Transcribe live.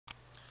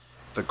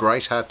The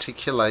Great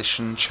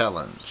Articulation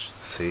Challenge.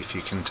 See if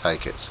you can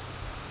take it.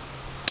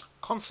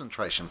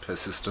 Concentration,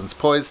 persistence,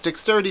 poise,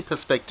 dexterity,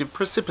 perspective,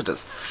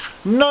 precipitous.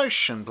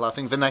 Notion,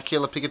 bluffing,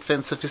 vernacular, picket,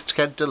 fence,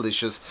 sophisticated,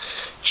 delicious.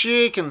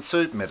 Chicken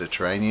soup,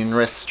 Mediterranean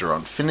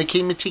restaurant.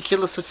 Finicky,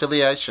 meticulous,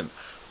 affiliation.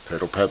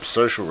 Peddle, pabst,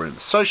 social room.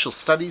 Social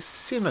studies,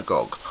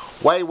 synagogue.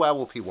 Way, wow,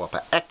 whoopy,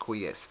 whopper.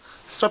 Acquiese.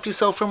 Stop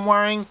yourself from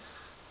worrying.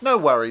 No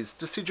worries.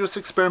 Deciduous,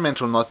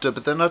 experimental, not there,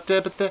 but they're not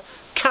there, but they're.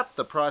 Cut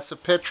the price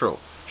of petrol.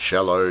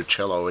 Shallow,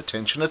 cello,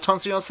 attention,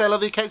 attention, cello,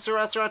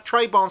 sera,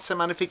 très bon,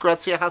 magnifique,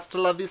 Gratzia,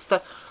 Hasta,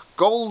 vista.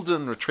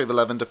 Golden retriever,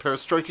 lavender,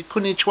 perestroika,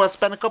 kooniichua,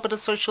 spanikopita,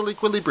 social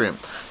equilibrium.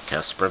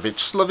 Kasprowicz,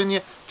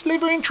 Slovenia,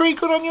 deliver intrigue,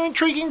 good on your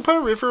intriguing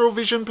peripheral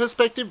vision,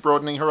 perspective,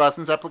 broadening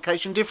horizons,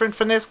 application, different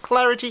finesse,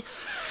 clarity.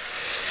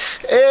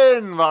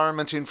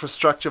 Environment,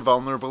 infrastructure,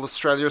 vulnerable,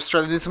 Australia,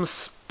 Australianism,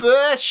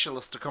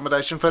 specialist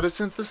accommodation,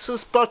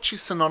 photosynthesis, bocce,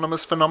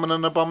 synonymous,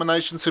 phenomenon,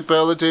 abomination,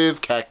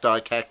 superlative, cacti,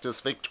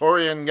 cactus,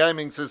 Victorian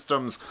gaming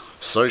systems,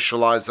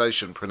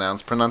 socialisation,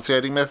 pronounced,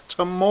 pronunciating,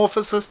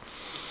 metamorphosis,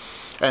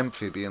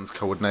 amphibians,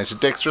 coordinated,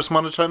 dexterous,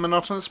 monotone,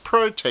 monotonous,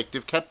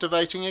 protective,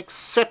 captivating,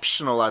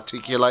 exceptional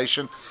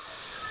articulation,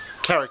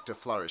 character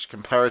flourish,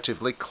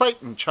 comparatively,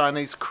 Clayton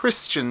Chinese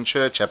Christian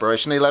Church,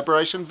 aberration,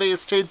 elaboration,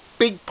 vst,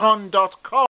 bigpond.com.